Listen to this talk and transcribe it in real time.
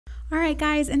All right,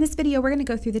 guys, in this video, we're going to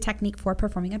go through the technique for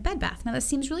performing a bed bath. Now, this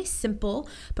seems really simple,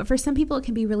 but for some people, it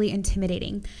can be really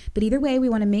intimidating. But either way, we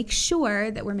want to make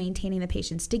sure that we're maintaining the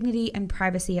patient's dignity and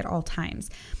privacy at all times.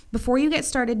 Before you get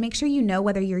started, make sure you know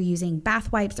whether you're using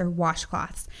bath wipes or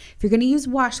washcloths. If you're going to use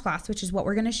washcloths, which is what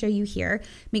we're going to show you here,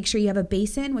 make sure you have a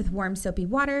basin with warm soapy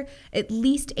water, at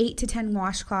least 8 to 10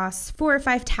 washcloths, 4 or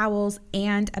 5 towels,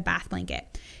 and a bath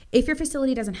blanket. If your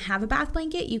facility doesn't have a bath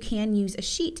blanket, you can use a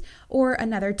sheet or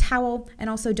another towel, and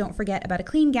also don't forget about a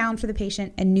clean gown for the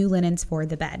patient and new linens for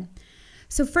the bed.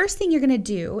 So first thing you're going to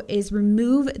do is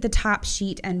remove the top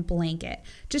sheet and blanket.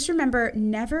 Just remember,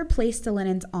 never place the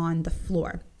linens on the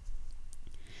floor.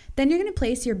 Then you're going to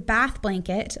place your bath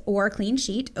blanket or clean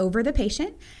sheet over the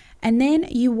patient, and then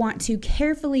you want to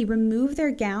carefully remove their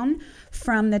gown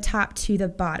from the top to the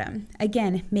bottom.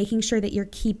 Again, making sure that you're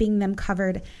keeping them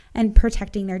covered and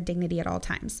protecting their dignity at all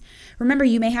times. Remember,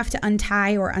 you may have to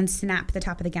untie or unsnap the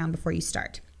top of the gown before you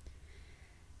start.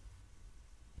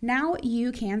 Now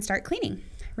you can start cleaning.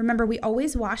 Remember, we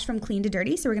always wash from clean to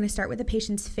dirty, so we're going to start with the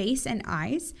patient's face and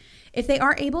eyes. If they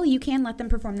are able, you can let them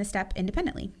perform the step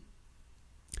independently.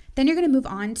 Then you're going to move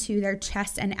on to their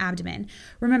chest and abdomen.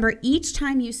 Remember, each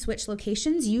time you switch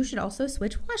locations, you should also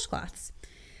switch washcloths.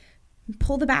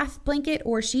 Pull the bath blanket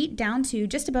or sheet down to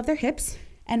just above their hips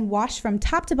and wash from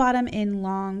top to bottom in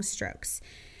long strokes.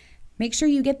 Make sure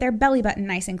you get their belly button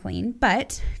nice and clean,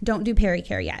 but don't do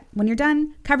pericare yet. When you're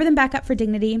done, cover them back up for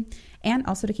dignity and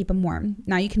also to keep them warm.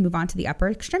 Now you can move on to the upper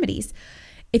extremities.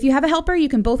 If you have a helper, you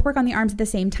can both work on the arms at the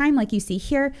same time like you see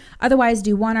here. Otherwise,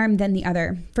 do one arm, then the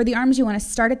other. For the arms, you want to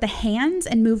start at the hands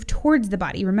and move towards the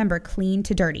body. Remember, clean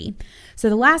to dirty. So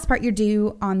the last part you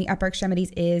do on the upper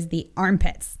extremities is the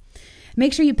armpits.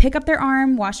 Make sure you pick up their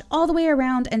arm, wash all the way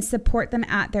around, and support them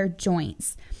at their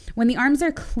joints. When the arms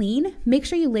are clean, make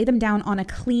sure you lay them down on a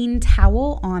clean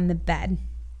towel on the bed.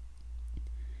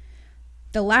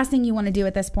 The last thing you want to do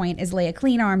at this point is lay a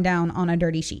clean arm down on a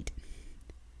dirty sheet.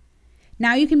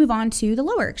 Now you can move on to the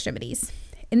lower extremities.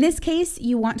 In this case,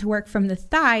 you want to work from the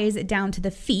thighs down to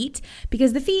the feet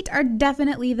because the feet are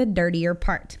definitely the dirtier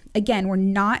part. Again, we're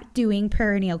not doing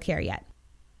perineal care yet.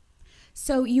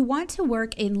 So you want to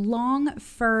work in long,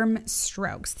 firm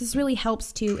strokes. This really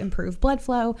helps to improve blood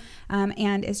flow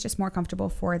and is just more comfortable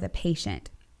for the patient.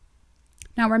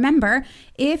 Now remember,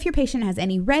 if your patient has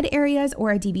any red areas or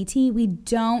a DVT, we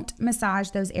don't massage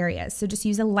those areas. So just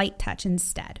use a light touch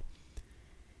instead.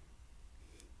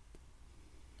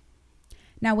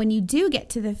 Now, when you do get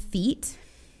to the feet,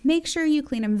 make sure you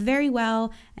clean them very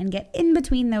well and get in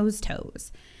between those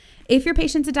toes. If your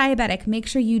patient's a diabetic, make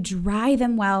sure you dry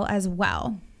them well as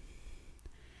well.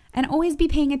 And always be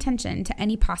paying attention to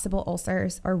any possible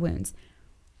ulcers or wounds.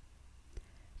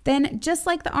 Then, just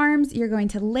like the arms, you're going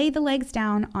to lay the legs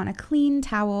down on a clean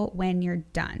towel when you're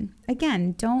done.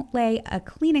 Again, don't lay a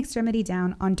clean extremity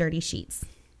down on dirty sheets.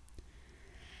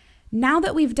 Now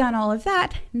that we've done all of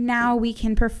that, now we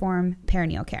can perform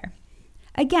perineal care.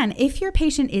 Again, if your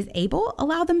patient is able,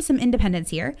 allow them some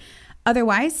independence here.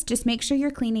 Otherwise, just make sure you're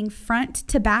cleaning front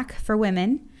to back for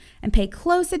women and pay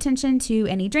close attention to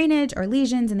any drainage or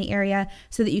lesions in the area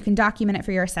so that you can document it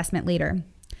for your assessment later.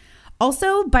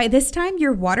 Also, by this time,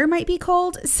 your water might be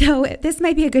cold, so this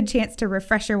might be a good chance to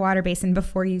refresh your water basin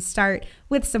before you start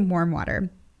with some warm water.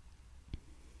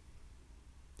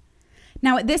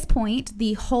 Now at this point,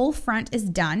 the whole front is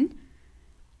done.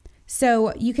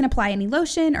 So you can apply any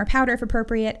lotion or powder if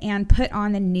appropriate and put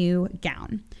on the new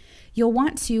gown. You'll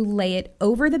want to lay it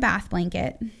over the bath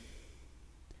blanket.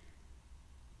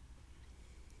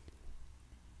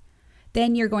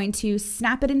 Then you're going to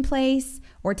snap it in place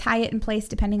or tie it in place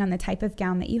depending on the type of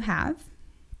gown that you have.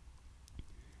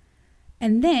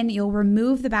 And then you'll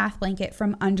remove the bath blanket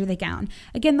from under the gown.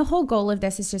 Again, the whole goal of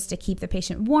this is just to keep the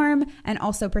patient warm and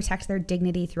also protect their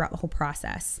dignity throughout the whole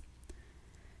process.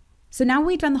 So now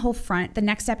we've done the whole front, the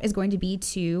next step is going to be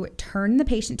to turn the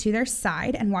patient to their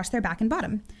side and wash their back and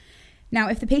bottom. Now,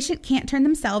 if the patient can't turn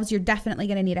themselves, you're definitely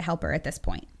going to need a helper at this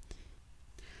point.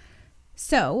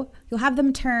 So you'll have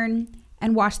them turn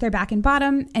and wash their back and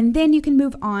bottom, and then you can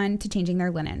move on to changing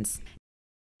their linens.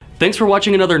 Thanks for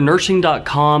watching another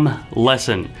nursing.com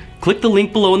lesson. Click the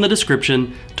link below in the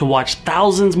description to watch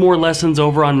thousands more lessons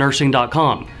over on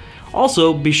nursing.com.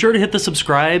 Also, be sure to hit the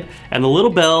subscribe and the little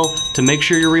bell to make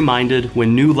sure you're reminded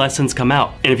when new lessons come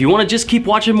out. And if you want to just keep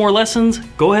watching more lessons,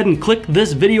 go ahead and click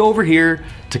this video over here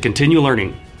to continue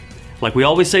learning. Like we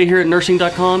always say here at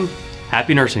nursing.com,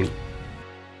 happy nursing.